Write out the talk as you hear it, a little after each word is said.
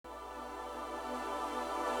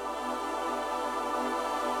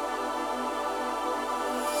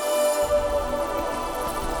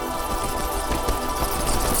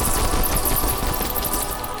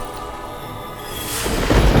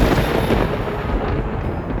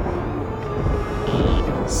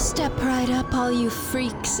all you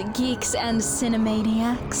freaks, geeks, and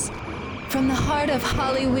cinemaniacs. From the heart of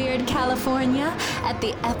Hollyweird, California, at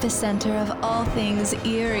the epicenter of all things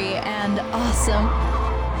eerie and awesome,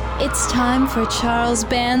 it's time for Charles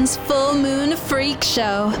Band's Full Moon Freak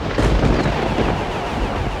Show.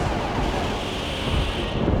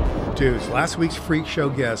 Dudes, last week's Freak Show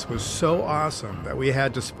guest was so awesome that we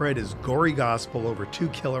had to spread his gory gospel over 2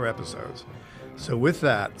 killer episodes. So with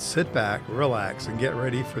that, sit back, relax, and get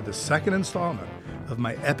ready for the second installment of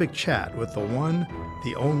my epic chat with the one,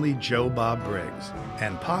 the only Joe Bob Briggs,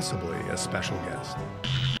 and possibly a special guest.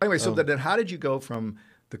 Anyway, so then how did you go from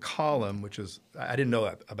the column, which is, I didn't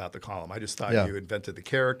know about the column. I just thought you invented the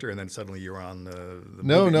character, and then suddenly you were on the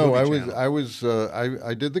movie channel.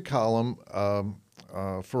 I did the column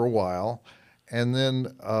for a while, and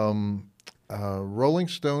then Rolling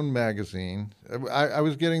Stone magazine. I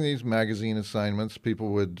was getting these magazine assignments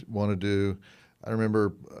people would want to do. I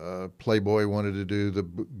remember Playboy wanted to do the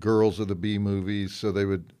girls of the B movies, so they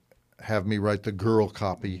would have me write the girl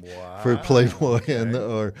copy for Playboy,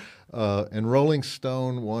 and Rolling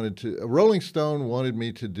Stone wanted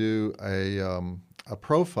me to do a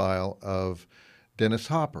profile of Dennis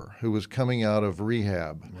Hopper, who was coming out of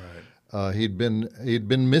rehab. Right. He'd been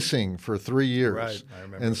missing for 3 years, right. I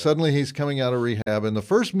remember and that. Suddenly he's coming out of rehab. And the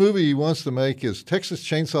first movie he wants to make is Texas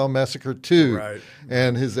Chainsaw Massacre 2. Right.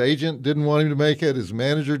 And his agent didn't want him to make it. His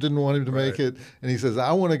manager didn't want him to Right. make it. And he says,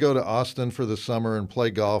 "I want to go to Austin for the summer and play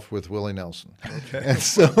golf with Willie Nelson." Okay. And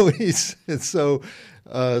so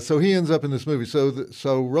he ends up in this movie.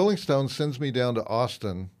 So Rolling Stone sends me down to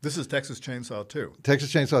Austin. This is Texas Chainsaw 2.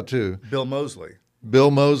 Texas Chainsaw 2. Bill Moseley.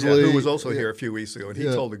 Bill Moseley, who was also here a few weeks ago, and he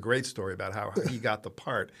told a great story about how he got the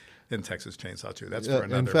part in Texas Chainsaw 2. That's for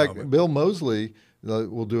another In fact, moment. Bill Moseley,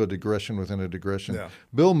 we'll do a digression within a digression. Yeah.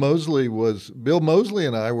 Bill Moseley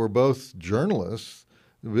and I were both journalists.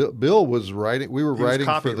 Bill was writing. We were writing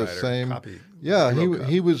for the same.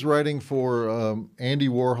 He was writing for Andy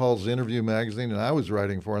Warhol's Interview magazine, and I was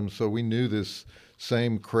writing for him. So we knew this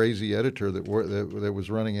same crazy editor that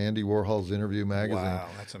was running Andy Warhol's Interview magazine. Wow,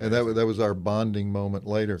 that's amazing. And that was our bonding moment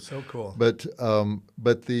later. So cool. But I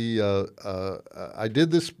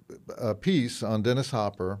did this piece on Dennis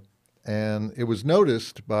Hopper, and it was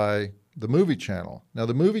noticed by the Movie Channel. Now,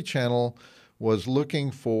 the Movie Channel was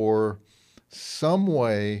looking for some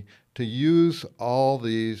way to use all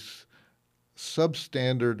these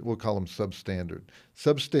substandard, we'll call them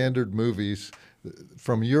substandard movies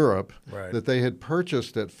from Europe that they had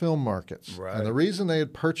purchased at film markets. Right. And the reason they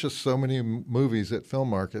had purchased so many movies at film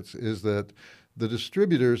markets is that the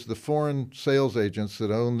distributors, the foreign sales agents that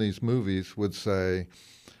own these movies would say,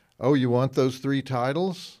 "Oh, you want those 3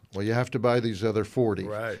 titles? Well, you have to buy these other 40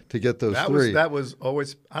 to get those 3. That was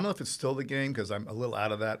always, I don't know if it's still the game because I'm a little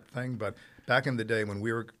out of that thing, but back in the day when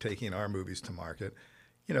we were taking our movies to market,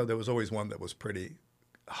 there was always one that was pretty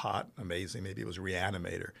hot, amazing. Maybe it was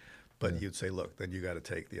Reanimator. But you'd say, look, then you got to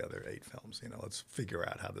take the other 8 films. Let's figure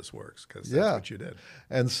out how this works, because that's what you did.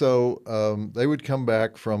 And so they would come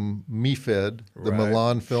back from MeFed, the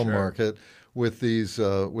Milan film market, with these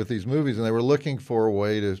movies, and they were looking for a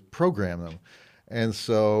way to program them. And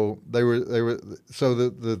so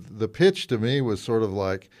the pitch to me was sort of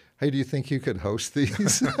like, "Hey, do you think you could host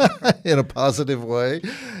these in a positive way?"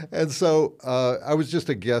 And so I was just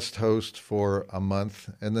a guest host for a month,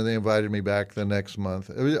 and then they invited me back the next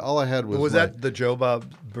month. All I had was Was that the Joe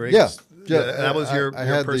Bob Briggs? Yeah. That was your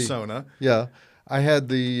persona. I had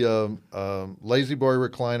the Lazy Boy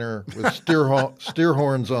recliner with steer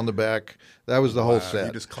horns on the back. That was the whole set.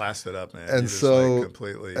 You just classed it up, man. And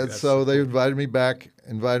completely. And so they invited me back.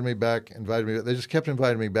 They just kept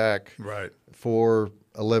inviting me back. Right. For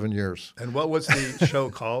 11 years. And what was the show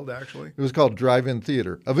called, actually? It was called Drive-In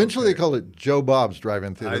Theater. Eventually, they called it Joe Bob's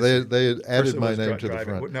Drive-In Theater. They had added my name to the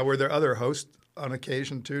front. Now, were there other hosts on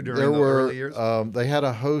occasion, too, during the early years? They had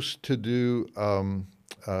a host to do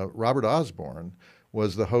Robert Osborne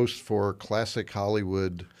was the host for classic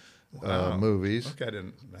Hollywood movies. Okay, I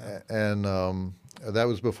didn't know. And that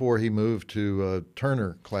was before he moved to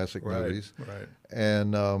Turner Classic Movies. Right.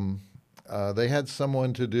 And they had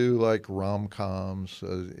someone to do like rom-coms,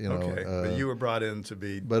 Okay, but you were brought in to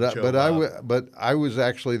be but Joe Bob. But I was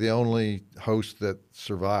actually the only host that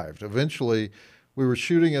survived. Eventually, we were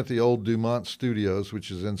shooting at the old Dumont Studios, which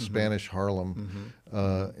is in Spanish Harlem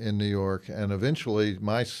in New York, and eventually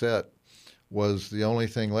my set was the only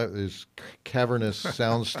thing left is cavernous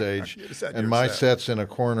soundstage, and my set's in a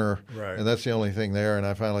corner, and that's the only thing there. And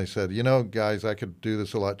I finally said, guys, I could do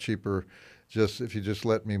this a lot cheaper if you just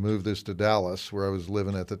let me move this to Dallas, where I was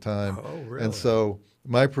living at the time. Oh, really? And so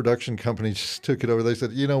my production company just took it over. They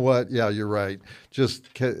said, you know what? Yeah, you're right.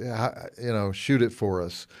 Just shoot it for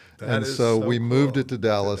us. That is so so we moved cool. it to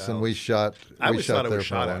Dallas, and we shot. I always thought it there was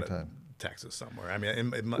for a shot long out of time. Texas somewhere. I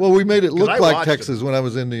mean, Well, we made it 'cause look I like watched Texas it. when I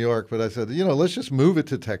was in New York, but I said, let's just move it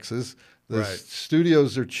to Texas. The Right.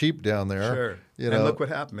 studios are cheap down there. Sure. And look what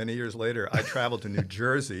happened. Many years later, I traveled to New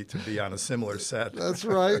Jersey to be on a similar set. That's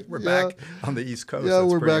right. We're back on the East Coast. Yeah,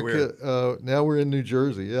 That's we're pretty back. weird. Now we're in New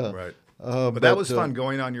Jersey. Yeah. Right. But that was fun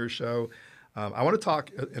going on your show. I want to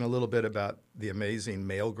talk in a little bit about the amazing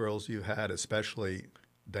male girls you had, especially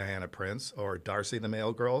Diana Prince or Darcy the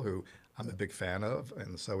Male Girl, who I'm a big fan of,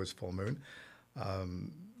 and so is Full Moon.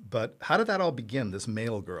 But how did that all begin, this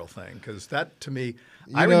male girl thing? Because that, to me,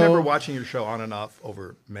 I remember watching your show on and off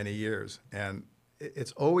over many years, and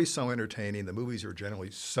it's always so entertaining. The movies are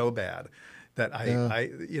generally so bad that I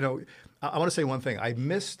want to say one thing. I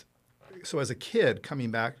missed, so as a kid,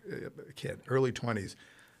 coming back, early 20s,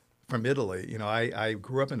 from Italy, I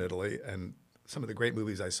grew up in Italy, and some of the great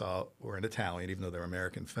movies I saw were in Italian, even though they were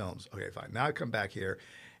American films. Okay, fine. Now I come back here,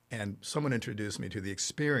 and someone introduced me to the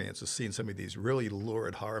experience of seeing some of these really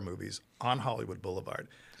lurid horror movies on Hollywood Boulevard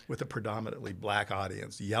with a predominantly black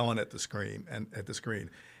audience yelling at the screen. And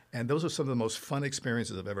those are some of the most fun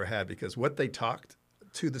experiences I've ever had, because what they talked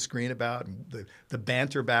to the screen about, and the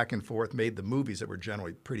banter back and forth, made the movies that were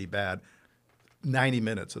generally pretty bad 90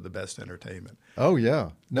 minutes of the best entertainment. Oh, yeah.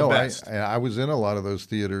 No, best. I was in a lot of those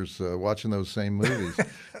theaters watching those same movies.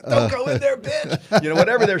 Don't go in there, bitch.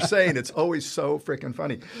 Whatever they're saying, it's always so freaking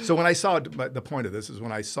funny. So when I saw, the point of this is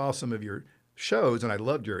when I saw some of your shows, and I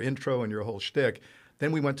loved your intro and your whole shtick,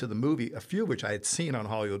 then we went to the movie, a few of which I had seen on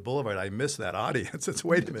Hollywood Boulevard. I missed that audience. It's,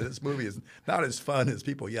 wait a minute, this movie is not as fun as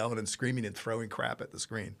people yelling and screaming and throwing crap at the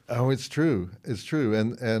screen. Oh, it's true. It's true.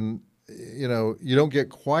 And you don't get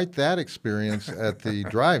quite that experience at the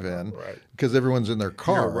drive-in because everyone's in their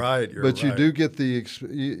car. You're right. But you do get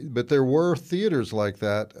but there were theaters like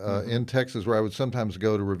that in Texas where I would sometimes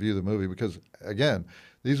go to review the movie because, again,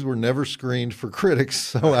 these were never screened for critics.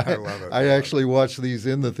 So I actually watched these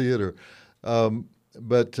in the theater.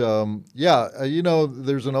 There's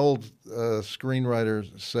an old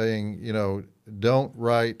screenwriter saying, don't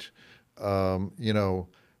write,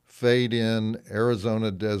 fade in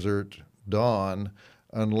Arizona desert dawn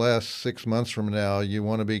unless 6 months from now you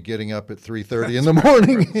want to be getting up at 3:30 in the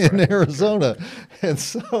morning in Arizona. And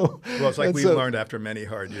so, well, it's like we've learned after many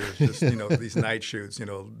hard years, just these night shoots.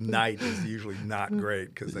 Night is usually not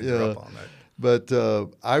great because then you're up all night. But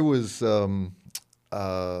I was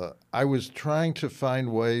trying to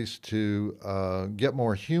find ways to get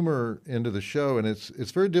more humor into the show, and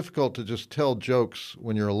it's very difficult to just tell jokes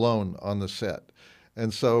when you're alone on the set.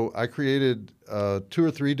 And so I created 2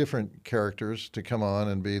 or 3 different characters to come on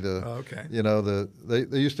and be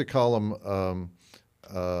they used to call them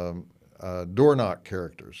door knock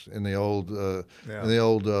characters in the old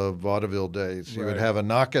vaudeville days. You would have a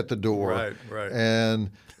knock at the door, and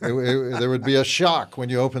there would be a shock when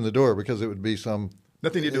you open the door because it would be some.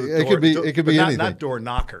 Nothing to do with it could be anything. Not door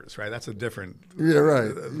knockers, right? That's a different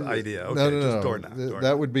idea. Okay, no. Just door knock.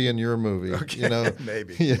 That would be in your movie. Okay,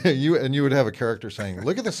 maybe. Yeah, you would have a character saying,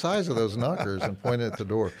 "Look at the size of those knockers," and point at the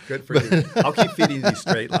door. Good for you. I'll keep feeding these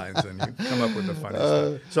straight lines, and you come up with the funny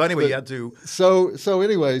stuff. So anyway, you had to. So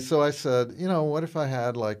I said, what if I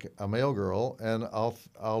had like a male girl, and I'll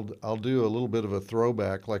do a little bit of a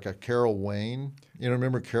throwback, like a Carol Wayne.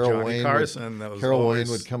 Remember Carol Johnny Wayne? Carson. Carol Wayne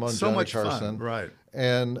would come on so Johnny much Carson, fun, right?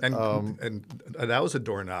 And that was a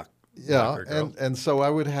door knock. Yeah, and so I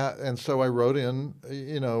would so I wrote in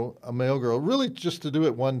a male girl, really just to do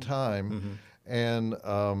it one time, and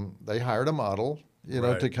they hired a model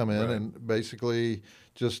to come in and basically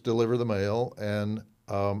just deliver the mail. And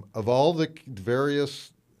of all the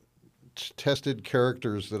various tested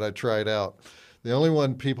characters that I tried out, the only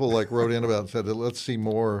one people wrote in about and said, let's see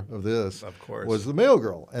more of this, of course, was the male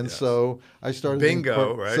girl. And so I started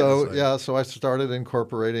bingo, right? So I started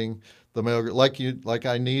incorporating the mail girl, like I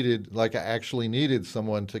actually needed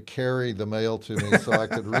someone to carry the mail to me so I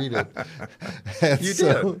could read it. And you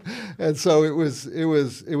did. And so it was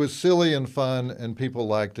silly and fun, and people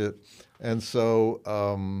liked it. And so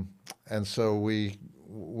we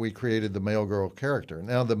created the male girl character.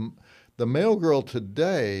 Now the male girl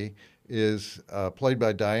today is played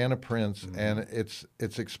by Diana Prince, and it's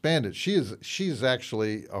expanded. She's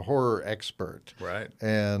actually a horror expert, right?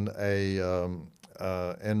 And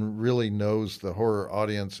and really knows the horror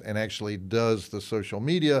audience, and actually does the social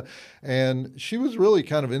media. And she was really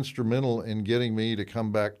kind of instrumental in getting me to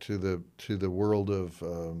come back to the world of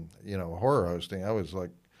horror hosting. I was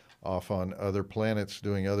off on other planets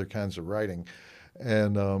doing other kinds of writing,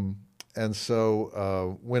 and and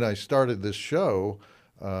so when I started this show,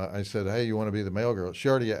 I said, "Hey, you want to be the mail girl?" She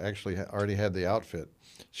already had the outfit.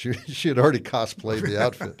 She had already cosplayed the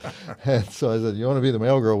outfit, and so I said, "You want to be the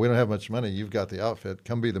mail girl? We don't have much money. You've got the outfit.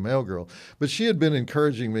 Come be the mail girl." But she had been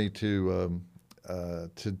encouraging me to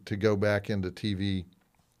go back into TV,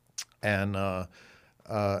 and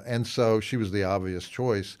so she was the obvious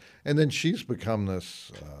choice. And then she's become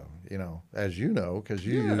this, as you know, because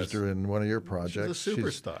you used her in one of your projects. She's a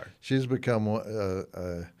superstar. She's become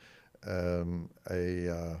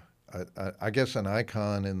I guess an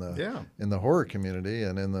icon in the horror community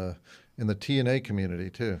and in the TNA community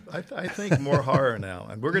too. I think more horror now,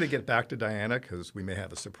 and we're going to get back to Diana because we may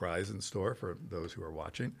have a surprise in store for those who are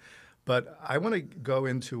watching. But I want to go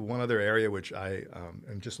into one other area which I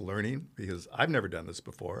am just learning because I've never done this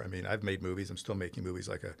before. I mean, I've made movies. I'm still making movies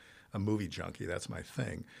like a movie junkie. That's my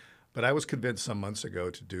thing. But I was convinced some months ago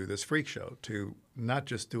to do this freak show, to not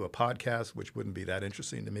just do a podcast, which wouldn't be that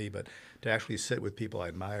interesting to me, but to actually sit with people I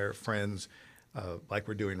admire, friends, like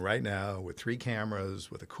we're doing right now with 3 cameras,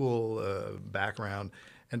 with a cool background,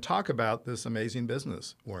 and talk about this amazing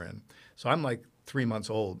business we're in. So I'm like 3 months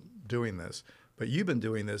old doing this, but you've been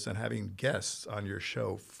doing this and having guests on your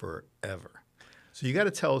show forever. So you got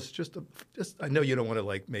to tell us just I know you don't want to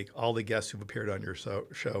like make all the guests who've appeared on your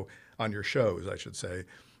shows, I should say,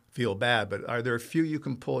 feel bad, but are there a few you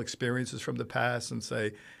can pull experiences from the past and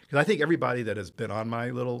say, because I think everybody that has been on my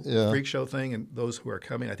little freak show thing and those who are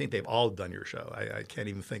coming, I think they've all done your show. I can't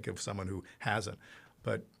even think of someone who hasn't.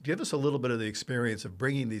 But give us a little bit of the experience of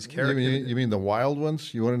bringing these characters. You mean the wild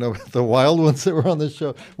ones? You want to know about the wild ones that were on this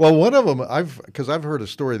show? Well, one of them, because I've heard a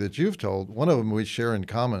story that you've told. One of them we share in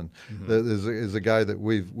common. That is a guy that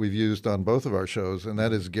we've used on both of our shows, and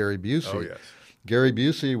that is Gary Busey. Oh, yes. Gary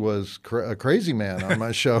Busey was a crazy man on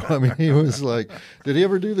my show. I mean, he was like, did he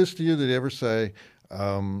ever do this to you? Did he ever say,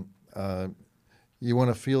 you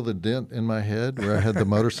want to feel the dent in my head where I had the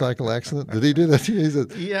motorcycle accident? Did he do that to you? He said,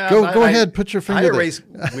 go ahead, put your finger there. I erase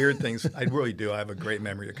weird things. I really do. I have a great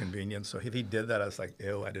memory of convenience. So if he did that, I was like,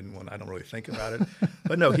 ew, I don't really think about it.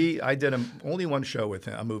 But no, I did only one show with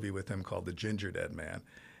him, a movie with him called The Ginger Dead Man.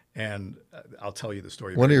 And I'll tell you the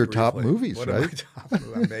story. One of your briefly. top movies, One right? of my top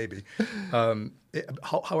movies, maybe.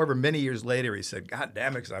 However, many years later, he said, God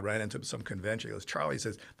damn it, because I ran into some convention. He goes, Charlie, he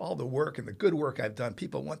says, all the work and the good work I've done,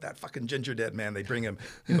 people want that fucking Ginger Dead Man. They bring him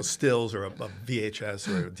stills or a VHS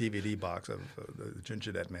or a DVD box of the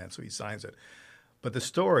Ginger Dead Man, so he signs it. But the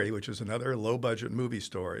story, which is another low-budget movie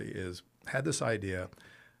story, had this idea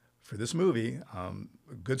for this movie,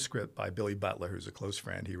 a good script by Billy Butler, who's a close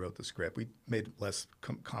friend. He wrote the script. We made it less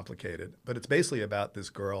complicated. But it's basically about this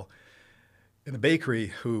girl in a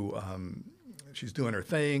bakery who she's doing her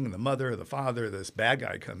thing, and the mother, the father, this bad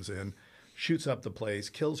guy comes in, shoots up the place,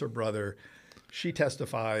 kills her brother. She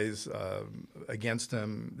testifies against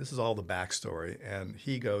him. This is all the backstory. And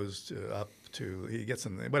he goes he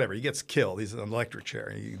gets killed. He's in an electric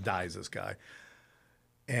chair. He dies, this guy.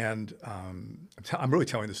 And I'm really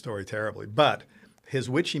telling the story terribly, but his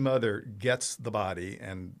witchy mother gets the body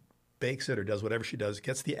and bakes it or does whatever she does,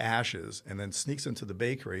 gets the ashes, and then sneaks into the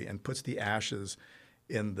bakery and puts the ashes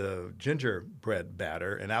in the gingerbread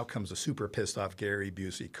batter, and out comes a super pissed off Gary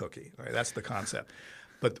Busey cookie. All right, that's the concept.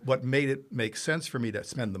 But what made it make sense for me to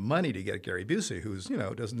spend the money to get Gary Busey, who's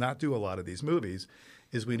does not do a lot of these movies,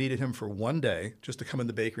 is we needed him for one day just to come in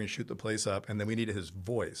the bakery and shoot the place up, and then we needed his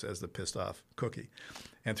voice as the pissed off cookie.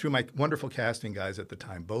 And through my wonderful casting guys at the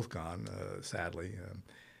time, both gone, sadly,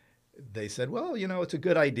 they said, well, it's a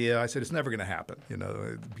good idea. I said, it's never going to happen.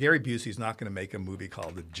 Gary Busey's not going to make a movie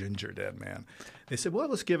called The Ginger Dead Man. They said, well,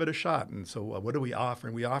 let's give it a shot. And so what do we offer?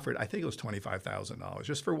 And we offered, I think it was $25,000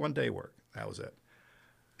 just for one day work. That was it.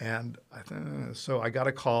 And so I got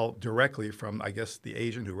a call directly from, I guess, the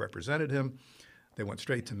agent who represented him. They went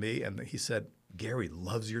straight to me, and he said, Gary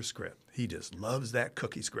loves your script. He just loves that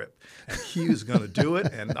cookie script. And he was going to do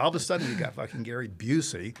it, and all of a sudden you got fucking Gary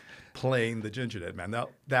Busey playing the Ginger Dead Man. Now,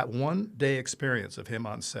 that one-day experience of him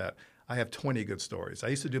on set, I have 20 good stories. I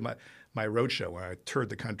used to do my road show where I toured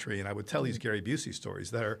the country, and I would tell these Gary Busey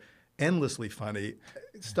stories that are endlessly funny,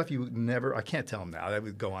 stuff you would never, I can't tell them now. That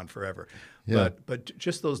would go on forever. Yeah. But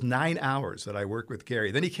just those 9 hours that I worked with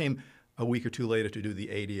Gary. Then he came a week or two later to do the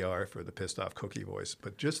ADR for the pissed off cookie voice.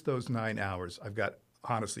 But just those 9 hours, I've got,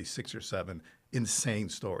 honestly, 6 or 7 insane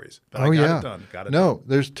stories. But I got it done. Got it done.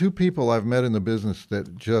 There's 2 people I've met in the business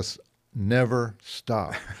that just never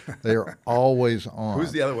stop. They are always on.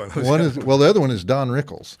 Who's the other one? The other one is Don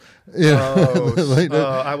Rickles.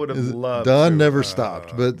 I would have loved Don to, never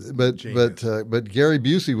stopped, but Gary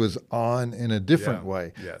Busey was on in a different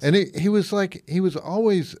way. Yes. And he was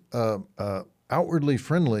always outwardly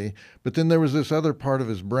friendly, but then there was this other part of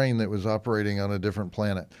his brain that was operating on a different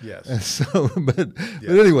planet. Yes. And so, but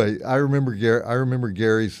anyway, I remember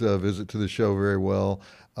Gary's visit to the show very well.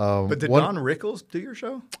 But did Don Rickles do your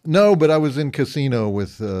show? No, but I was in Casino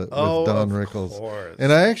with Don Rickles. Of course.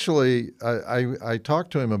 And I actually I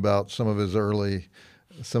talked to him about some of his early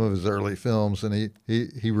films, and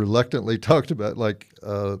he reluctantly talked about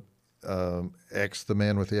X, the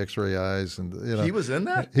man with the X-ray eyes, and he was in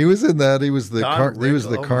that. He was in that. He was the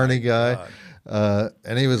Rickles. Carney guy.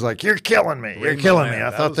 And he was like, "You're killing me! You're killing me!" I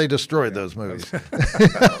thought they destroyed those movies.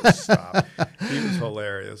 Stop. He was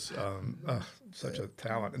hilarious. Such a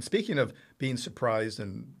talent. And speaking of being surprised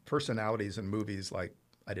and personalities in movies, like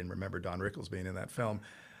I didn't remember Don Rickles being in that film.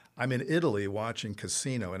 I'm in Italy watching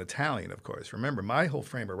Casino in Italian, of course. Remember, my whole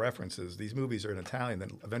frame of reference is these movies are in Italian,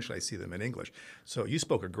 then eventually I see them in English. So you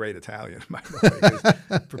spoke a great Italian, by the way, 'cause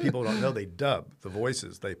for people who don't know, they dub the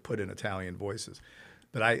voices. They put in Italian voices.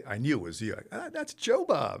 But I knew it was you. That's Joe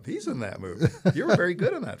Bob. He's in that movie. You were very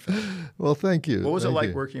good in that film. Well, thank you. What was it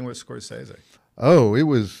like working with Scorsese? Oh, it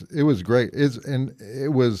was great.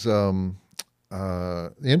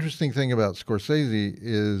 The interesting thing about Scorsese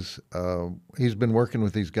is he's been working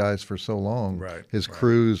with these guys for so long, right, his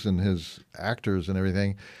crews and his actors and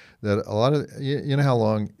everything, that a lot of, you know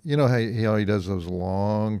how he does those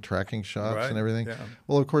long tracking shots and everything? Yeah.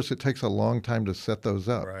 Well, of course, it takes a long time to set those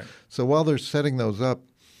up. Right. So while they're setting those up,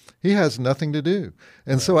 he has nothing to do.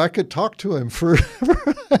 And so I could talk to him for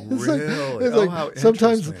Really? How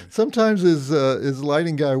sometimes his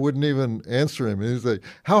lighting guy wouldn't even answer him. He's like,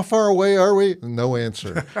 "How far away are we?" No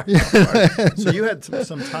answer. So you had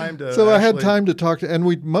some time to I had time to talk to, and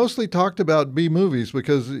we mostly talked about B movies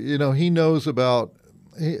because he knows about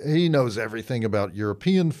he knows everything about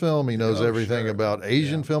European film. He knows everything about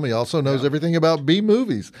Asian film. He also knows everything about B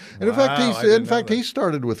movies. And in fact, he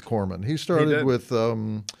started with Corman. He started with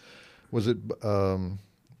was it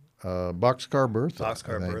Boxcar Bertha?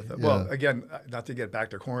 Boxcar Bertha. Yeah. Well, again, not to get back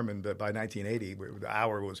to Corman, but by 1980, the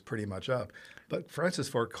hour was pretty much up. But Francis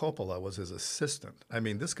Ford Coppola was his assistant. I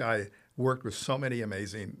mean, this guy worked with so many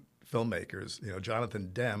amazing filmmakers. Jonathan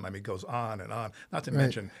Demme. I mean, goes on and on. Not to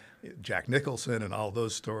mention Jack Nicholson and all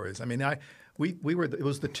those stories. I mean, we were. It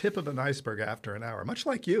was the tip of an iceberg after an hour. Much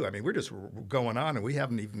like you. I mean, we're just going on, and we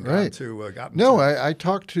haven't even gotten to. I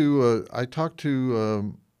talked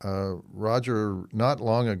to Roger not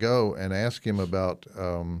long ago and asked him about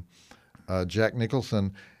Jack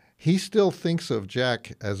Nicholson. He still thinks of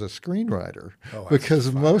Jack as a screenwriter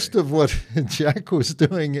because most of what Jack was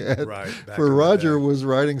doing for Roger was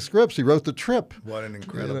writing scripts. He wrote The Trip. What an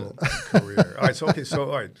incredible career! All right, so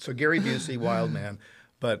Gary Busey, Wild Man,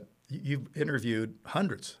 but you've interviewed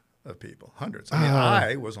hundreds of people, hundreds. I mean,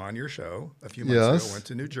 I was on your show a few months ago. Went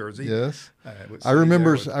to New Jersey. Yes, I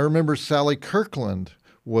remember Sally Kirkland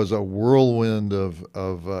was a whirlwind of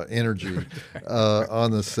energy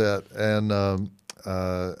on the set, and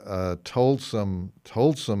told some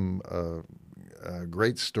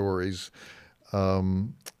great stories. I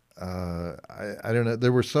don't know.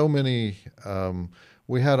 There were so many.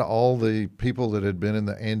 We had all the people that had been in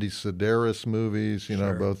the Andy Sedaris movies.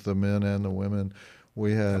 Both the men and the women.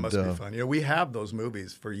 We had. That must be fun. We have those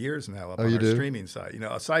movies for years now up on our streaming site.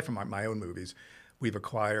 Aside from my own movies, we've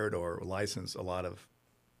acquired or licensed a lot of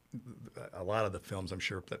the films, I'm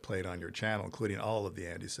sure, that played on your channel, including all of the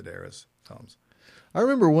Andy Sedaris films. I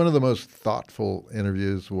remember one of the most thoughtful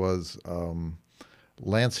interviews was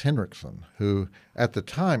Lance Henriksen, who at the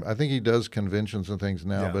time, I think he does conventions and things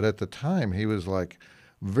now, but at the time he was like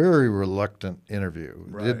very reluctant interview.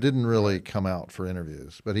 Right. It didn't really come out for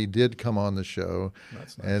interviews, but he did come on the show.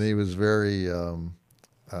 That's nice. And he was very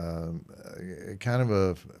kind of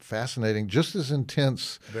a fascinating, just as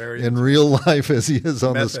intense in real life as he is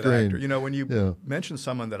on the screen. Actor. When you mention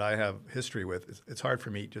someone that I have history with, it's hard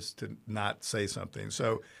for me just to not say something.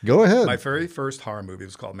 So go ahead. My very first horror movie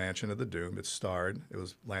was called Mansion of the Doomed. It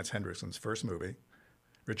was Lance Henriksen's first movie.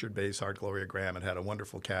 Richard Basehart, Gloria Graham. It had a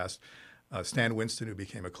wonderful cast. Stan Winston, who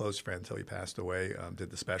became a close friend until he passed away,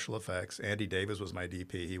 did the special effects. Andy Davis was my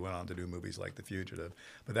DP. He went on to do movies like The Fugitive.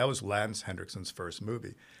 But that was Lance Henriksen's first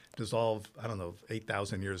movie. Dissolved,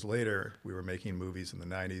 8,000 years later, we were making movies in the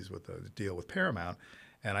 90s with a deal with Paramount,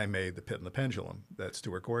 and I made The Pit and the Pendulum that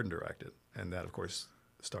Stuart Gordon directed. And that, of course,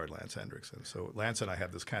 starred Lance Henriksen. So Lance and I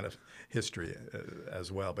have this kind of history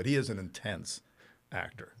as well. But he is an intense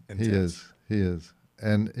actor. Intense. He is.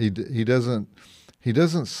 And he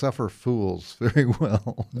doesn't suffer fools very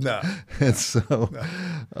well. No. And so,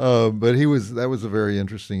 but that was a very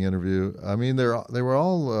interesting interview. I mean, they were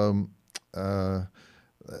all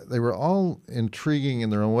intriguing in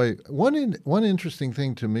their own way. One interesting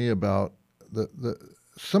thing to me about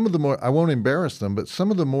some of the more, I won't embarrass them, but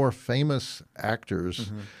some of the more famous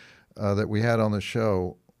actors that we had on the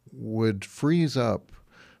show would freeze up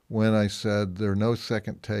when I said there are no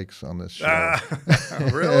second takes on this show.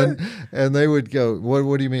 Really? and they would go,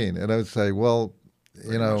 what do you mean? And I would say, well,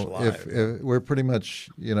 Pretty much live, if we're pretty much,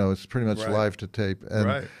 it's pretty much Right. live to tape. And,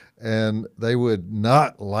 Right. and they would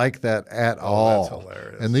not like that at all. That's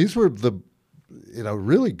hilarious. And these were the,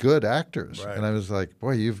 really good actors. Right. And I was like,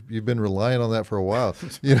 boy, you've been relying on that for a while.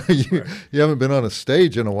 You haven't been on a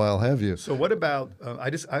stage in a while, have you? So what about, I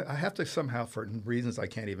have to somehow, for reasons I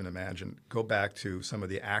can't even imagine, go back to some of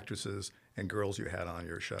the actresses and girls you had on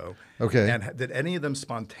your show. Okay. And did any of them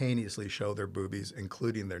spontaneously show their boobies,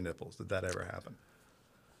 including their nipples? Did that ever happen?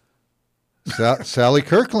 Sally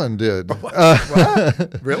Kirkland did. What?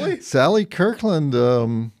 Really? Sally Kirkland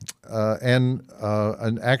and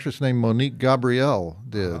an actress named Monique Gabrielle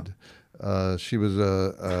did. She was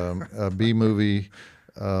a B movie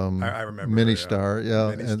I remember mini her, star.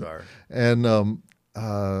 Yeah, Mini-star.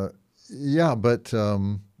 But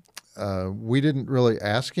we didn't really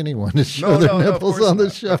ask anyone to show No, their no, of nipples course on the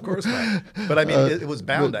not. show. Of course not. But I mean, it was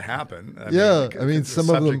bound to happen. Some of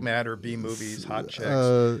subject them matter, B movies, hot chicks.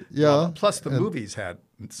 Plus, the movies had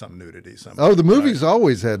some nudity. Oh, the movies right?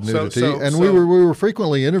 always had nudity, and we were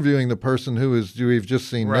frequently interviewing the person who we've just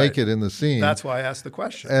seen Right. naked in the scene. That's why I asked the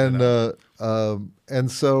question.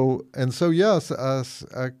 And so yes,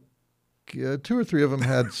 two or three of them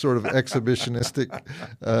had sort of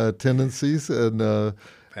exhibitionistic tendencies, and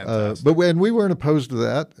but when we weren't opposed to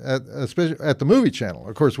that, especially at the movie channel.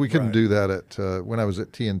 Of course, we couldn't Right. do that at when I was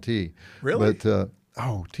at TNT. Really? But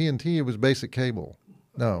TNT, it was basic cable.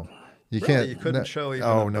 No, you Really? can't. You couldn't show even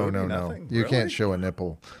Oh a no, movie, no, no! nothing? You Really? can't show a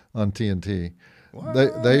nipple on TNT. What?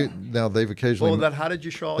 They've occasionally. Well, then how did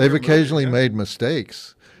you show all They've your occasionally movies? made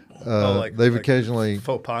mistakes. Like they've occasionally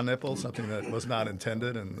faux pas nipple, something that was not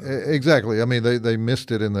intended, and exactly. I mean, they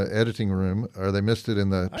missed it in the editing room, or they missed it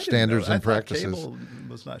in the I didn't standards know. and I thought practices. Cable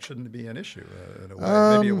shouldn't be an issue in a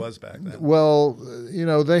way. Maybe it was back then. Well,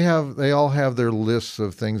 they all have their lists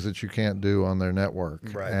of things that you can't do on their network,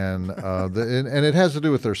 Right. and and it has to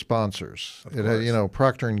do with their sponsors. Of It course.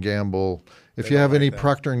 Procter and Gamble. If They you don't have like any that.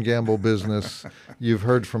 Procter and Gamble business, you've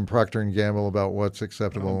heard from Procter and Gamble about what's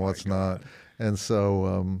acceptable Oh and my what's God. not. And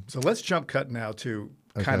so, So let's jump cut now to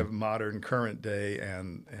kind Okay. of modern, current day,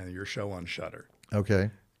 and your show on Shudder.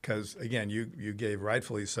 okay, Because again, you gave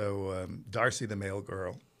rightfully so Darcy the Mail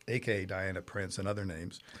Girl, aka Diana Prince, and other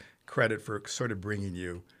names, credit for sort of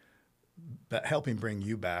helping bring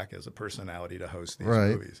you back as a personality to host these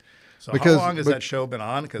Right. movies. So Because- how long has but- that show been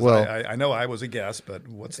on? Because well, I know I was a guest, but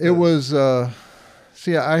what's it was.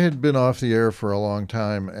 See, I had been off the air for a long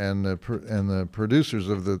time, and the producers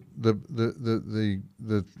of the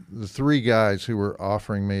three guys who were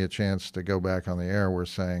offering me a chance to go back on the air were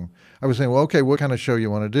saying, I was saying, well, okay, what kind of show you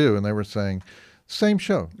want to do? And they were saying, same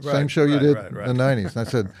show you did right. in the 90s. And I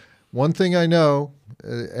said, one thing I know,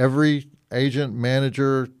 every agent,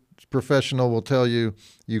 manager, professional will tell you,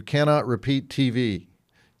 you cannot repeat TV.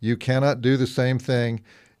 You cannot do the same thing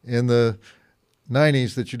in the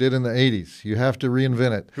 90s that you did in the 80s. You have to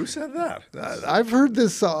reinvent it. Who said that? I've heard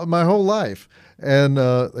this my whole life. And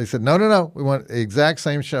they said, no, we want the exact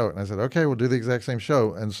same show. And I said, okay, we'll do the exact same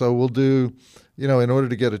show. And so we'll do, in order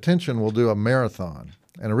to get attention, we'll do a marathon.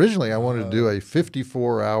 And originally I wanted to do a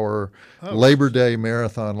 54-hour Labor Day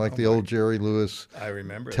marathon like the old Jerry Lewis I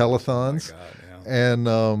remember telethons. Oh my God, yeah.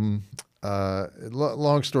 And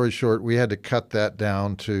long story short, we had to cut that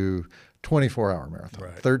down to 24-hour marathon,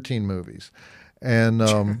 Right. 13 movies. And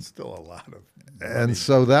It's still a lot of and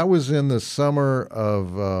so that was in the summer of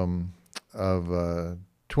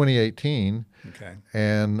 2018. Okay.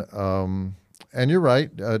 And you're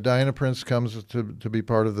right, Diana Prince comes to be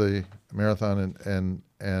part of the marathon, and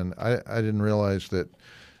I didn't realize that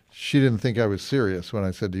she didn't think I was serious when I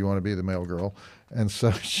said, "Do you want to be the mail girl?" And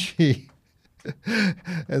so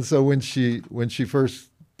when she first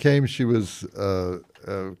came, she was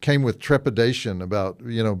came with trepidation about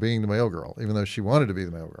being the mail girl, even though she wanted to be the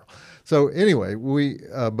mail girl. So anyway,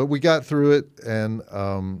 but we got through it, and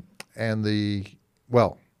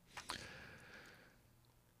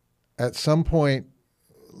at some point,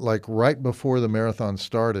 like right before the marathon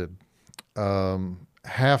started,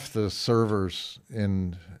 half the servers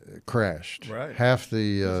crashed. Right. Half Because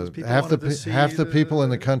the people half the wanted to see half the people in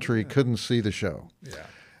the the- country yeah. couldn't see the show. Yeah.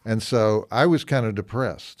 And so I was kind of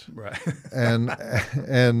depressed. Right. And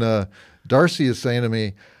Darcy is saying to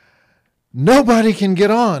me, "Nobody can get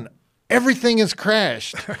on. Everything has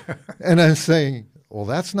crashed." And I'm saying, well,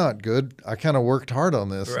 that's not good. I kind of worked hard on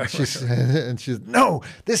this. Right, And she's, no,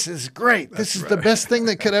 this is great. This is the best thing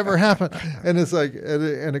that could ever happen. And it's like,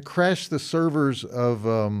 and it crashed the servers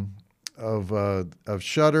of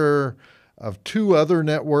Shudder, of 2 other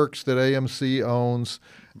networks that AMC owns.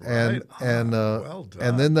 And well done.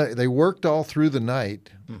 and then they worked all through the night.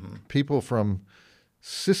 People from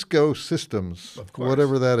Cisco Systems,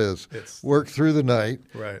 whatever that is, worked through the night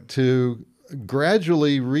to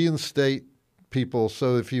gradually reinstate people.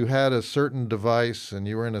 So if you had a certain device and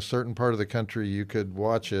you were in a certain part of the country, you could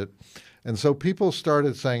watch it. And so people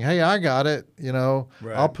started saying, hey, I got it,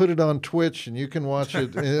 I'll put it on Twitch and you can watch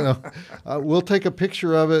it, we'll take a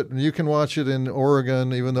picture of it and you can watch it in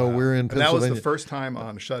Oregon, even though we're in Pennsylvania. And that was the first time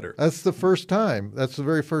on Shudder. That's the first time. That's the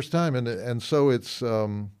very first time. And so it's,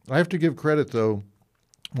 I have to give credit though.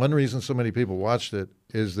 One reason so many people watched it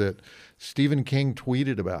is that Stephen King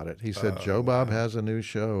tweeted about it. He said, Joe Bob has a new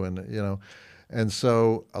show. And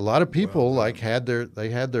so a lot of people had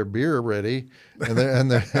their beer ready and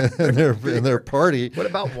their party. What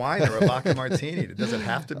about wine or a vodka martini? Does it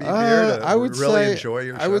have to be beer to really enjoy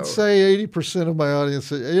your show? I would say 80% of my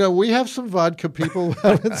audience, we have some vodka people,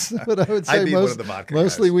 but I would say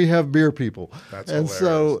mostly we have beer people. That's and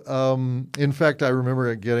hilarious. So, in fact, I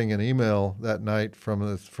remember getting an email that night from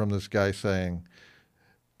this guy saying,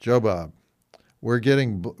 Joe Bob, we're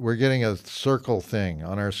getting a circle thing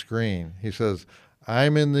on our screen. He says,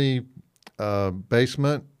 I'm in the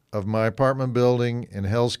basement of my apartment building in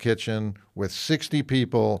Hell's Kitchen with 60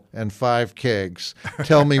 people and 5 kegs.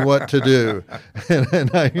 Tell me what to do. and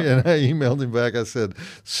I emailed him back. I said,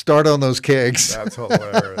 start on those kegs. That's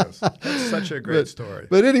hilarious. That's such a great story.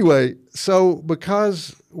 But anyway, so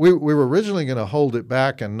because we were originally going to hold it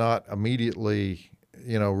back and not immediately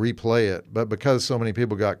replay it. But because so many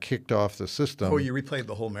people got kicked off the system. Oh, you replayed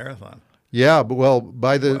the whole marathon. Yeah,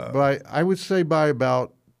 but I would say by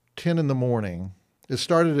about 10 in the morning, it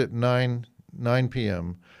started at 9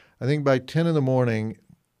 p.m. I think by 10 in the morning,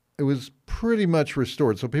 it was pretty much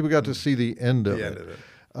restored. So people got to see the end of it.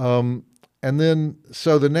 And then,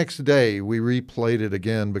 so the next day we replayed it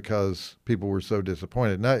again because people were so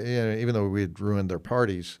disappointed. Not, even though we had ruined their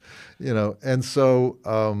parties, and so,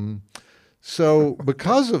 so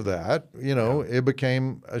because of that, it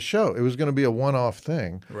became a show. It was going to be a one-off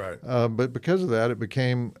thing, right? But because of that, it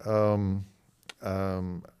became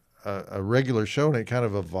a regular show, and it kind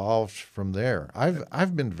of evolved from there.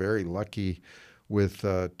 I've been very lucky with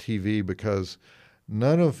TV because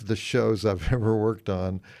none of the shows I've ever worked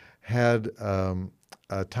on had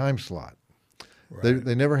a time slot. Right.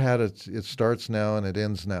 They never had it starts now and it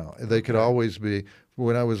ends now. They could always be.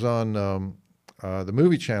 When I was on the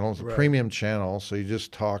movie channel, it's a premium channel, so you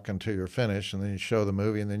just talk until you're finished, and then you show the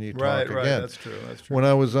movie, and then you talk again. Right, that's true. When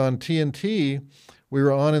I was on TNT, we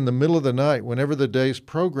were on in the middle of the night. Whenever the day's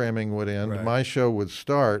programming would end, my show would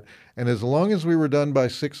start, and as long as we were done by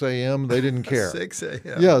 6 a.m., they didn't care. 6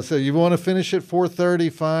 a.m. Yeah, so you want to finish at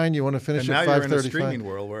 4:30, fine. You want to finish at 5:30, fine. And now you're in the streaming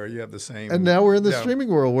world where you have the same. And now we're in the streaming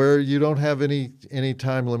world where you don't have any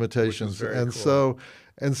time limitations. Which is very and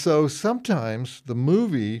cool. so sometimes the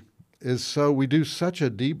movie is we do such a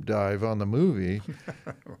deep dive on the movie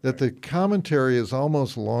that the commentary is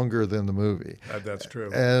almost longer than the movie. That's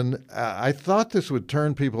true. And I thought this would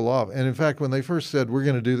turn people off. And in fact, when they first said, we're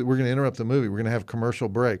going to interrupt the movie, we're going to have commercial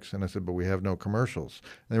breaks. And I said, but we have no commercials.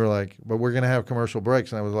 And they were like, but we're going to have commercial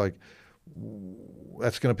breaks. And I was like,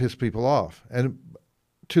 that's going to piss people off. And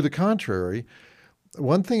to the contrary,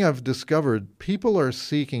 one thing I've discovered, people are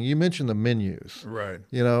seeking, you mentioned the menus. Right.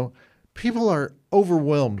 People are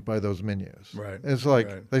overwhelmed by those menus. Right. It's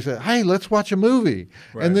like they say, hey, let's watch a movie.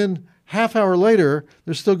 Right. And then half hour later,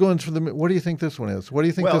 they're still going through what do you think this one is? What do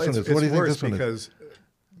you think this one is? What do you think this one is? Because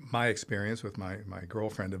my experience with my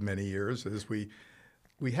girlfriend of many years is we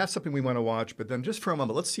have something we want to watch, but then just for a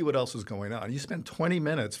moment, let's see what else is going on. You spend 20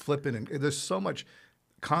 minutes flipping, and there's so much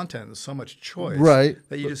content and so much choice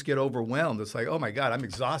that you just get overwhelmed. It's like, oh my God, I'm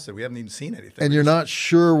exhausted. We haven't even seen anything. And you're not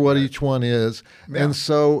sure what each one is. Yeah. And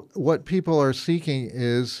so what people are seeking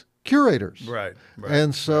is curators. Right.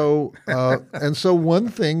 And so and so one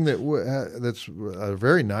thing that's a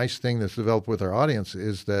very nice thing that's developed with our audience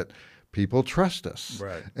is that people trust us.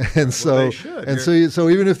 Right. And so they should. So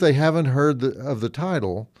even if they haven't heard of the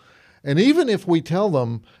title, and even if we tell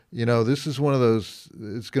them, this is one of those,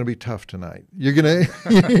 it's going to be tough tonight. You're going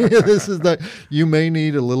to, you may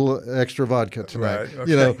need a little extra vodka tonight, right.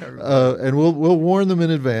 Okay. And we'll warn them in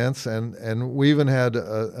advance. And we even had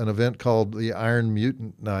an event called the Iron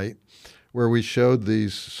Mutant Night, where we showed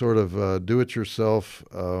these sort of do-it-yourself,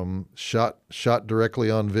 shot directly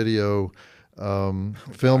on video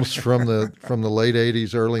films from the late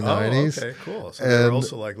 80s, early 90s. Oh, okay, cool. So they're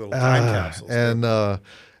also like little time capsules.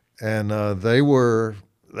 And they were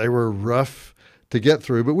rough to get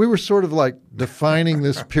through, but we were sort of like defining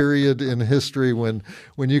this period in history when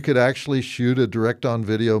you could actually shoot a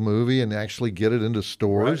direct-on-video movie and actually get it into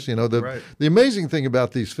stores. Right, The amazing thing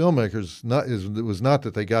about these filmmakers was not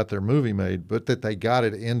that they got their movie made, but that they got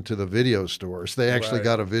it into the video stores. They actually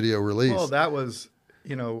got a video release. Well, that was,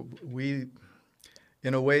 we,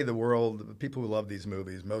 in a way, the world, people who love these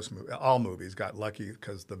movies, all movies got lucky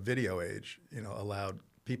because the video age, allowed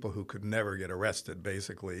people who could never get arrested,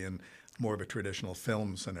 basically, in more of a traditional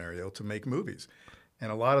film scenario, to make movies.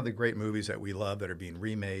 And a lot of the great movies that we love that are being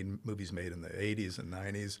remade, movies made in the 80s and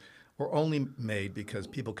 90s, were only made because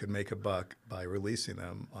people could make a buck by releasing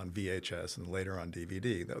them on VHS and later on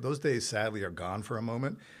DVD. Those days, sadly, are gone for a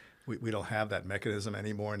moment. We don't have that mechanism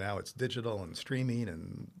anymore. Now it's digital and streaming,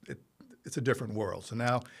 and it's a different world. So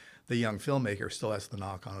now the young filmmaker still has to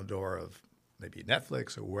knock on the door of maybe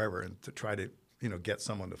Netflix or wherever and to try to get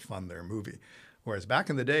someone to fund their movie. Whereas back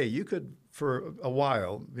in the day, you could, for a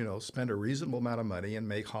while, spend a reasonable amount of money and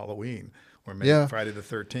make Halloween or make Friday the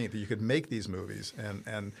 13th. You could make these movies,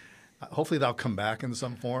 and hopefully they'll come back in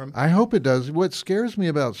some form. I hope it does. What scares me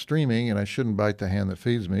about streaming, and I shouldn't bite the hand that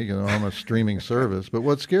feeds me, I'm a streaming service, but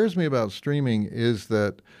what scares me about streaming is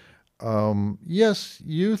that, yes,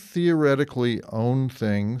 you theoretically own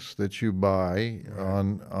things that you buy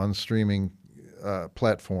on streaming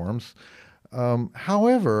platforms.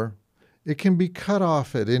 However, it can be cut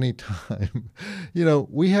off at any time.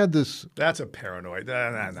 We had this. That's a paranoid.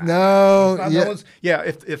 No,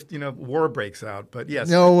 if war breaks out, but yes.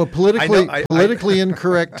 No, politically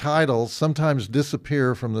incorrect titles sometimes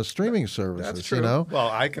disappear from the streaming services. That's true. Well,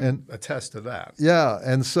 I can attest to that. Yeah,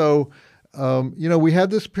 and so we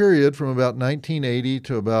had this period from about 1980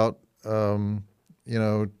 to about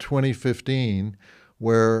 2015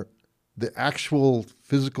 where the actual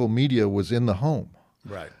physical media was in the home.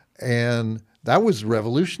 Right. And that was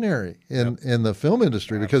revolutionary in the film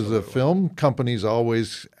industry because the film companies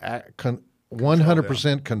always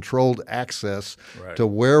 100% controlled access to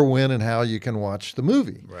where, when, and how you can watch the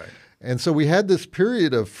movie. Right. And so we had this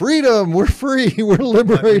period of freedom. We're free. We're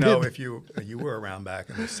liberated. But, if you were around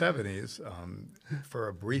back in the 70s, for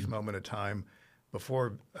a brief moment of time,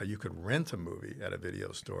 before you could rent a movie at a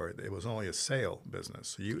video store, it was only a sale business.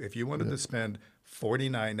 So if you wanted to spend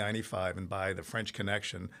 $49.95 and buy The French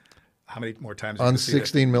Connection, how many more times on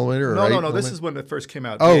 16 millimeter? Or No. This is when it first came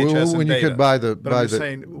out. VHS when and you could buy the. But I'm just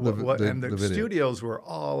saying, the studios were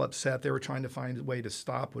all upset. They were trying to find a way to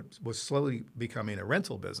stop what was slowly becoming a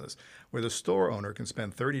rental business, where the store owner can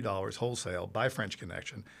spend $30 wholesale, buy French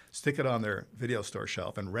Connection, stick it on their video store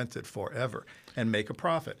shelf, and rent it forever and make a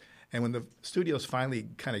profit. And when the studios finally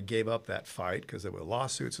kind of gave up that fight because there were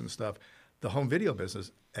lawsuits and stuff, the home video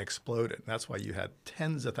business exploded. And that's why you had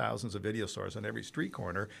tens of thousands of video stores on every street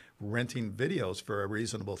corner renting videos for a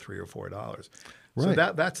reasonable $3 or $4. Right.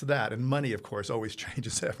 So that's that. And money, of course, always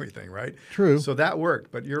changes everything, right? True. So that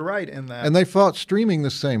worked. But you're right in that. And they fought streaming the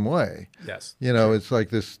same way. Yes. It's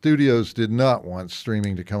like the studios did not want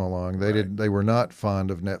streaming to come along. They were not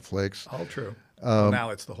fond of Netflix. All true. Now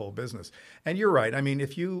it's the whole business. And you're right. I mean,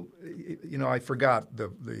 if I forgot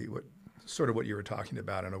what you were talking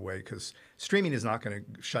about in a way, because streaming is not going to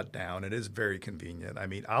shut down. It is very convenient. I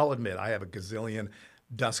mean, I'll admit I have a gazillion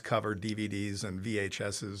dust-covered DVDs and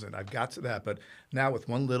VHSs, and I've got to that. But now with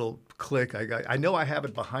one little click, I know I have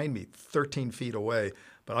it behind me 13 feet away,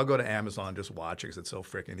 but I'll go to Amazon and just watch it because it's so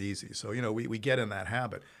freaking easy. So, we get in that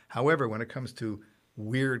habit. However, when it comes to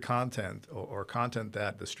weird content or content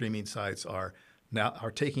that the streaming sites are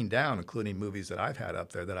taking down, including movies that I've had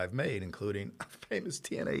up there that I've made, including famous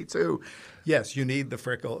TNA 2. Yes, you need the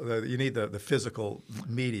physical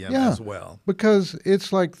medium as well. Because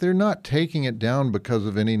it's like they're not taking it down because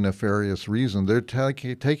of any nefarious reason. They're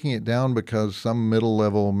taking it down because some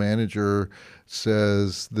middle-level manager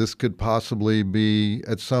says this could possibly be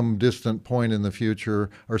at some distant point in the future,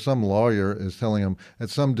 or some lawyer is telling them at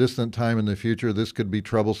some distant time in the future, this could be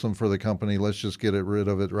troublesome for the company. Let's just get rid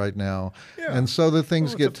of it right now. Yeah. And so the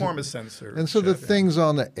things it's a form of censorship. And so the things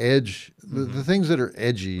on the edge, the things that are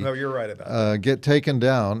edgy, no, you're right about that. Get taken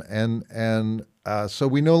down, and so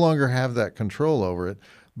we no longer have that control over it.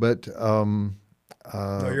 But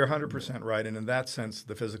no, you're 100% right. And in that sense,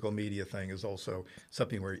 the physical media thing is also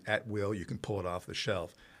something where at will you can pull it off the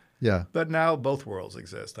shelf. Yeah. But now both worlds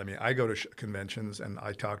exist. I mean, I go to conventions and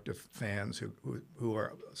I talk to fans who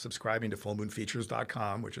are subscribing to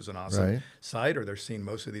fullmoonfeatures.com, which is an awesome site, or they're seeing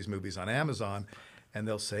most of these movies on Amazon, and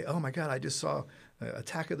they'll say, "Oh my God, I just saw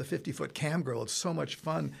Attack of the 50-Foot Cam Girl. It's so much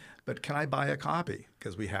fun. but can I buy a copy?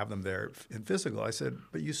 Because we have them there in physical. I said,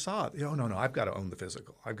 but you saw it. No, I've got to own the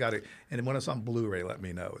physical. I've got to, and when it's on Blu-ray, let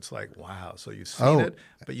me know. It's like, wow, so you've seen it,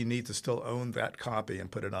 but you need to still own that copy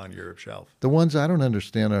and put it on your shelf. The ones I don't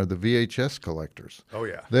understand are the VHS collectors. Oh,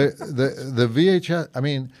 yeah. The VHS, I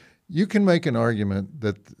mean, you can make an argument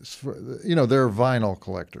that, there are vinyl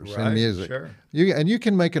collectors in music. Sure. You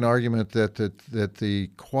can make an argument that the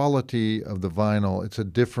quality of the vinyl, it's a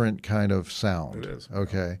different kind of sound. It is.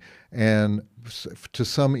 Okay. And to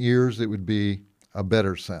some ears, it would be a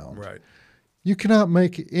better sound. Right. You cannot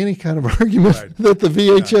make any kind of argument that the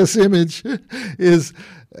VHS image is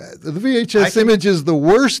image is the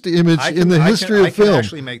worst image in the history of film. I can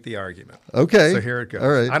actually make the argument. Okay. So here it goes. All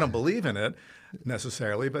right. I don't believe in it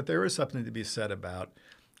necessarily, but there is something to be said about,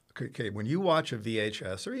 okay, when you watch a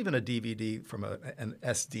VHS or even a DVD from an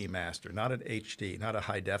SD master, not an HD, not a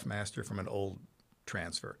high def master from an old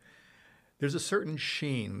transfer, there's a certain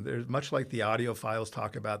sheen. There's much like the audiophiles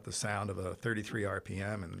talk about the sound of a 33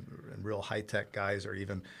 RPM, and real high-tech guys are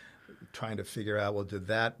even trying to figure out, well, did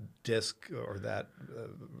that disc or that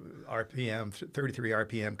RPM, 33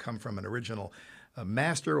 RPM, come from an original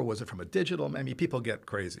master, or was it from a digital? I mean, people get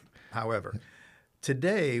crazy. However,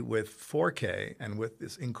 today with 4K and with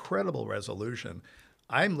this incredible resolution,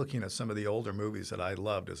 I'm looking at some of the older movies that I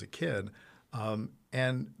loved as a kid,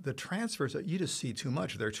 and the transfers, you just see too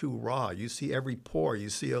much. They're too raw. You see every pore. You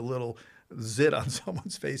see a little zit on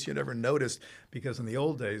someone's face you never noticed, because in the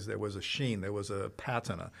old days there was a sheen, there was a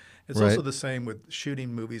patina. It's also the same with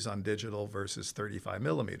shooting movies on digital versus 35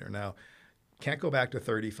 millimeter. Now, can't go back to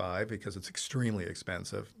 35 because it's extremely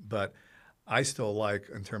expensive, but I still like,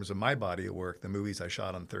 in terms of my body of work, the movies I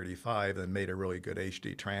shot on 35 and made a really good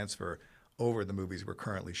HD transfer over the movies we're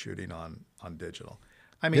currently shooting on digital.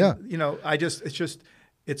 I mean,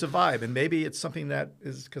 it's a vibe, and maybe it's something that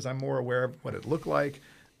is because I'm more aware of what it looked like.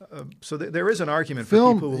 So there is an argument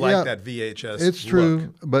for people who like that VHS It's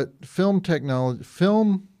true, but film technology,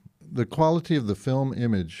 the quality of the film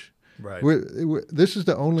image. Right. This is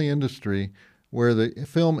the only industry where the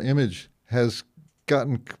film image has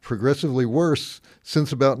gotten progressively worse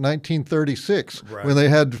since about 1936, when they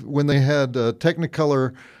had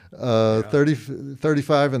Technicolor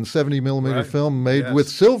 35 and 70 millimeter film made with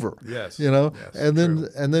silver. Yes. And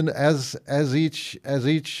then as each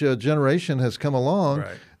generation has come along,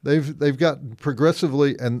 they've gotten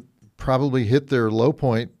progressively and probably hit their low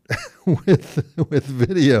point with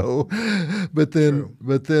video, but then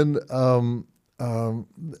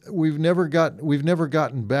we've never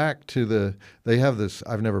gotten back to they have this.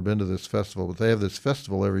 I've never been to this festival, but they have this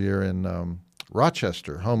festival every year in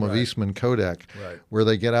Rochester, home of Eastman Kodak, where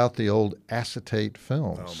they get out the old acetate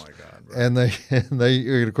films. Oh my God! Right. And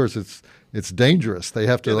they of course it's dangerous. They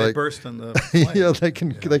have to they burst in the flame.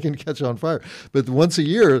 they can catch on fire. But once a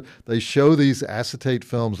year they show these acetate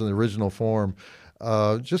films in the original form,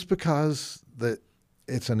 just because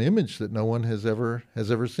it's an image that no one has ever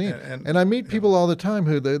seen. And I meet people all the time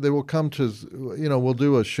who they will come to, we'll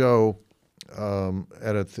do a show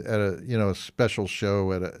at a special show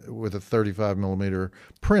with a 35 millimeter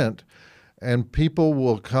print, and people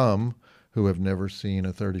will come who have never seen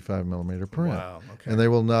a 35 millimeter print. Wow, okay. And they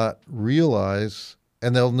will not realize,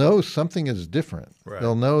 and they'll know something is different. Right.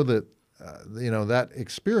 They'll know that that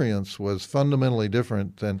experience was fundamentally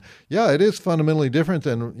different than, it is fundamentally different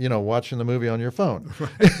than, watching the movie on your phone.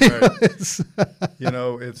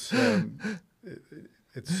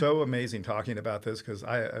 It's so amazing talking about this, because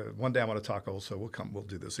one day I want to talk also, we'll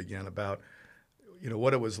do this again, about,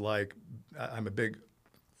 what it was like. I'm a big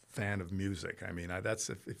fan of music. I mean,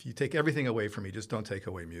 if you take everything away from me, just don't take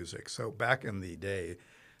away music. So back in the day,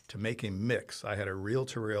 to make a mix, I had a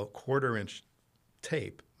reel-to-reel 1/4-inch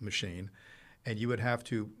tape machine, and you would have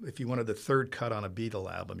to, if you wanted the third cut on a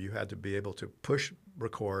Beatle album, you had to be able to push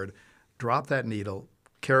record, drop that needle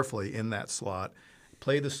carefully in that slot,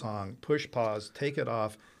 play the song, push pause, take it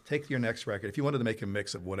off, take your next record, if you wanted to make a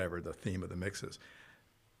mix of whatever the theme of the mix is.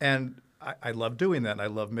 And I love doing that, and I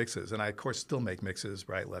love mixes. And I, of course, still make mixes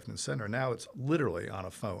right, left, and center. Now it's literally on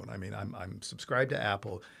a phone. I mean, I'm subscribed to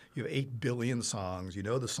Apple. You have 8 billion songs. You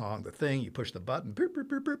know the song, the thing. You push the button, boop, boop,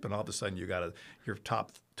 boop, boop, and all of a sudden you got your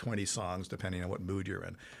top 20 songs, depending on what mood you're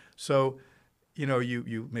in. So,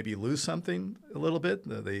 you maybe lose something a little bit.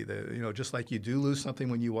 Just like you do lose something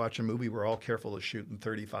when you watch a movie. We're all careful to shoot in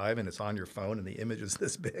 35, and it's on your phone, and the image is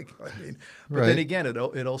this big. I mean, but then again, it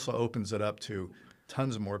also opens it up to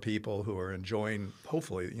tons more people who are enjoying,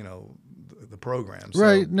 hopefully, the program. So.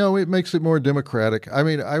 Right. No, it makes it more democratic. I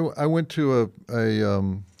mean, I went to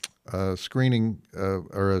a screening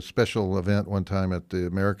or a special event one time at the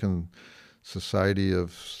American Society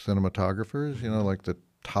of Cinematographers, like the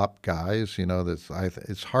top guys.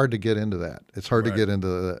 It's hard to get into that. It's hard to get into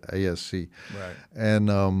the ASC. Right.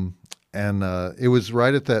 And it was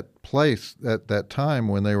right at that place at that time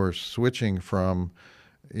when they were switching from,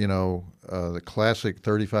 the classic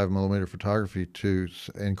 35 millimeter photography to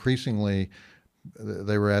increasingly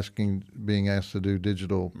they were being asked to do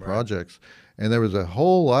digital projects. And there was a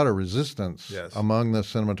whole lot of resistance among the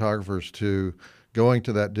cinematographers to going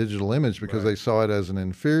to that digital image because they saw it as an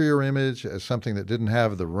inferior image, as something that didn't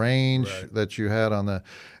have the range that you had on the.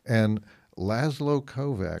 And Laszlo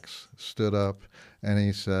Kovacs stood up and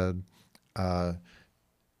he said,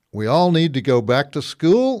 we all need to go back to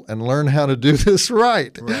school and learn how to do this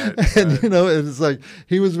right. And, it's like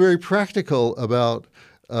he was very practical about,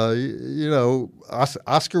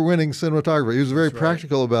 Oscar-winning cinematographer. He was very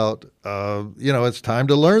practical about, it's time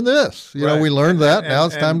to learn this. We learned that. Now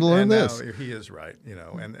it's time to learn this. Now he is right,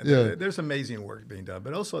 and there's amazing work being done.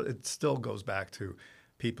 But also it still goes back to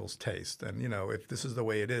people's taste. And, if this is the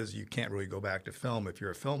way it is, you can't really go back to film if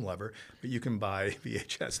you're a film lover. But you can buy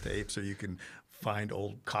VHS tapes or you can find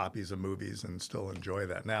old copies of movies and still enjoy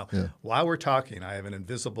that. Now, while we're talking, I have an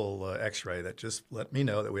invisible X-ray that just let me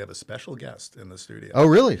know that we have a special guest in the studio. Oh,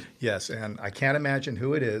 really? Yes, and I can't imagine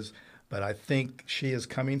who it is, but I think she is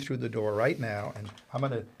coming through the door right now. And I'm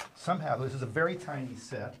going to somehow, this is a very tiny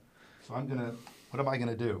set, so what am I going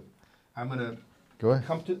to do? I'm going to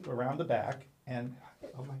come around the back and...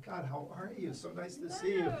 Oh my God, how are you? So nice to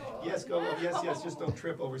see you. Yes, yes, just don't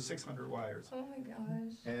trip over 600 wires. Oh my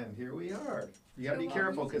gosh. And here we are. You gotta be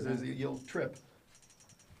careful because you'll trip.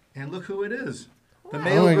 And look who it is. The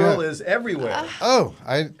male girl is everywhere.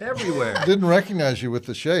 Everywhere. Didn't recognize you with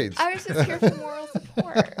the shades. I was just here for moral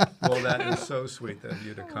support. Well, that is so sweet of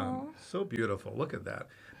you to come. So beautiful. Look at that.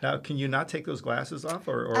 Now, can you not take those glasses off,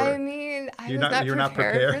 or I was not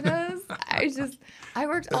prepared for those. I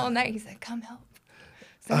worked all night. He said, "Come help."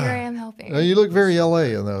 So here I am helping. You look very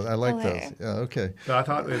LA in those. I like those. Yeah, okay. But I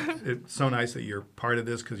thought it's so nice that you're part of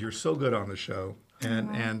this because you're so good on the show.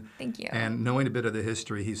 And thank you. And knowing a bit of the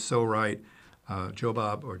history, he's so right. Joe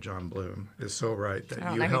Bob or John Bloom is so right that I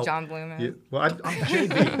don't know who John Bloom is. I'm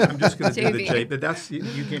JB. I'm just going to do the J. But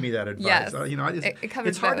you gave me that advice. Yes.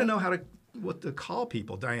 It's hard to know what to call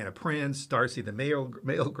people. Diana Prince, Darcy, the male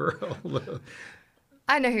girl.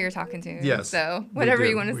 I know who you're talking to. Yes. So whatever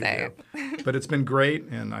you want to say. But it's been great,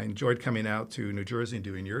 and I enjoyed coming out to New Jersey and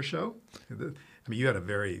doing your show. You had a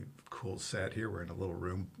very cool set here. We're in a little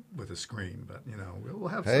room with a screen, but we'll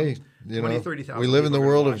have 30,000. We live in the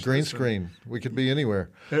world of green screen. We could be anywhere.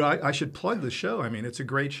 I should plug the show. It's a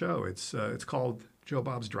great show. It's called Joe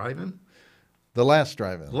Bob's Drive-In. The Last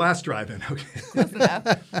Drive-In. The Last Drive-In, okay. Close enough.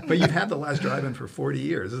 But you've had The Last Drive-In for 40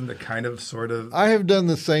 years. Isn't it sort of? I have done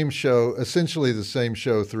the same show, essentially the same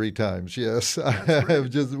show 3 times, yes.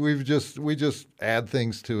 We just add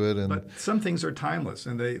things to it. But some things are timeless,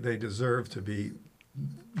 and they deserve to be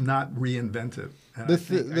not reinvented. And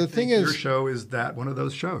the thing is, your show is one of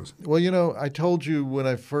those shows. Well, I told you when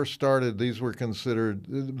I first started, these were considered,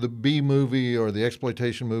 the B movie or the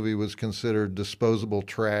exploitation movie was considered disposable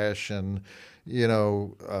trash, and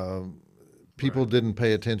people didn't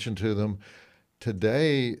pay attention to them.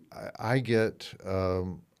 Today, I get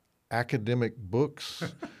academic books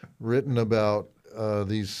written about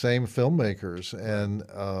these same filmmakers, and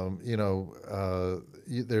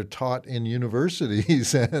they're taught in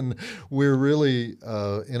universities, and we're really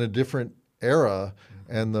in a different era.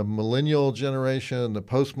 And the millennial generation, the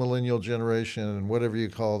post-millennial generation, and whatever you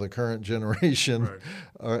call the current generation,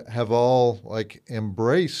 have all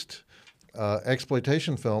embraced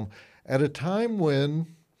exploitation film at a time when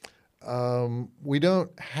we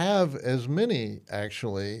don't have as many,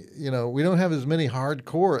 actually. We don't have as many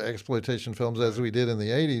hardcore exploitation films as we did in the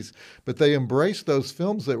 80s, but they embraced those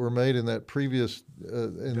films that were made in that previous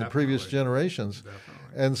the previous generations. Definitely.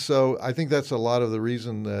 And so I think that's a lot of the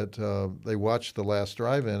reason that they watch The Last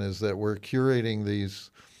Drive-In, is that we're curating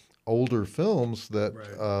these older films that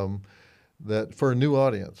that for a new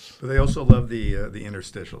audience. But they also love the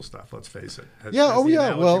interstitial stuff. Let's face it. As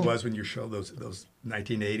it was when you show those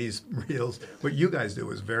 1980s reels. What you guys do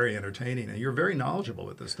is very entertaining, and you're very knowledgeable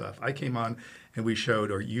with this stuff. I came on and you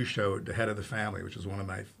showed The Head of the Family, which is one of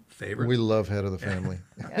my favorites. We love Head of the Family.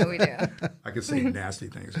 Yeah, we do. I could say nasty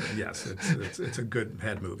things, but yes, it's a good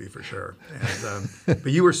head movie for sure. And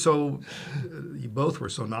but you both were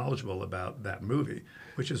so knowledgeable about that movie,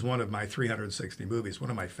 which is one of my 360 movies, one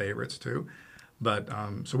of my favorites too. But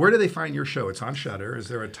so where do they find your show? It's on Shudder. Is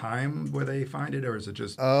there a time where they find it, or is it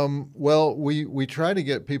just? Well, we try to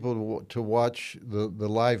get people to watch the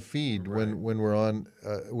live feed when we're on,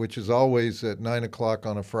 which is always at 9:00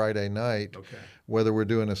 on a Friday night. Okay. Whether we're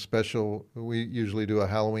doing a special, we usually do a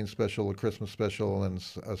Halloween special, a Christmas special, and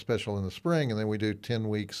a special in the spring, and then we do 10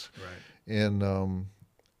 weeks in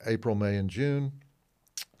April, May, and June,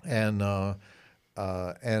 and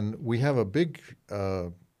we have a big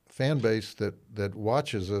fan base that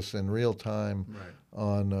watches us in real time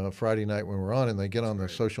on Friday night when we're on, and they get on their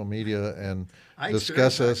social media and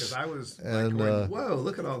discuss us. I was going, whoa,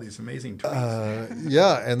 look at all these amazing tweets.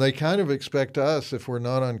 Yeah, and they kind of expect us, if we're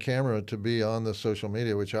not on camera, to be on the social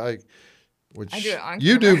media, which I do it on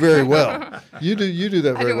you do very well. You do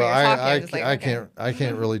that very well. I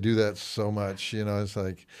can't really do that so much. It's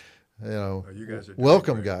like, you guys are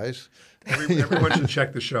welcome, guys. Everyone should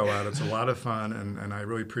check the show out. It's a lot of fun, and I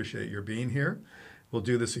really appreciate your being here. We'll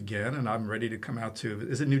do this again, and I'm ready to come out to.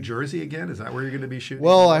 Is it New Jersey again? Is that where you're going to be shooting?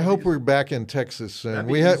 Well, I hope we're back in Texas soon.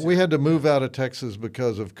 We had to move out of Texas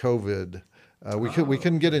because of COVID. We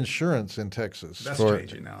couldn't get insurance in Texas. That's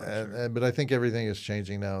changing now. But I think everything is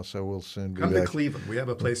changing now, so we'll soon be back. Come to Cleveland. We have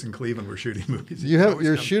a place in Cleveland we're shooting movies.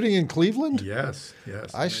 You're shooting in Cleveland? Yes.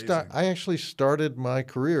 I actually started my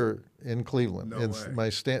career in Cleveland. No it's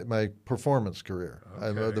way. my performance career.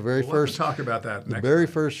 Okay. The very first. We'll talk about that next. The very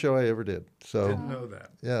time. first show I ever did. So Didn't know that.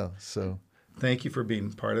 Yeah. So. Thank you for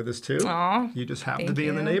being part of this too. Aww, you just happen to be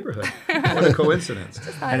in the neighborhood. What a coincidence.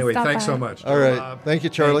 Anyway, thanks so much. All right. Thank you,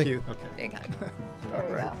 Charlie. Thank you. Okay. Big hug. All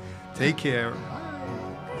right. Take care.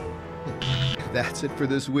 That's it for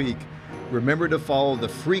this week. Remember to follow The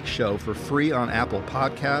Freak Show for free on Apple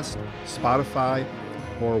Podcasts, Spotify,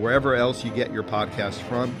 or wherever else you get your podcasts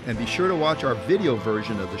from. And be sure to watch our video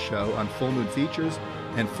version of the show on Full Moon Features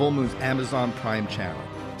and Full Moon's Amazon Prime channel.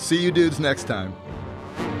 See you dudes next time.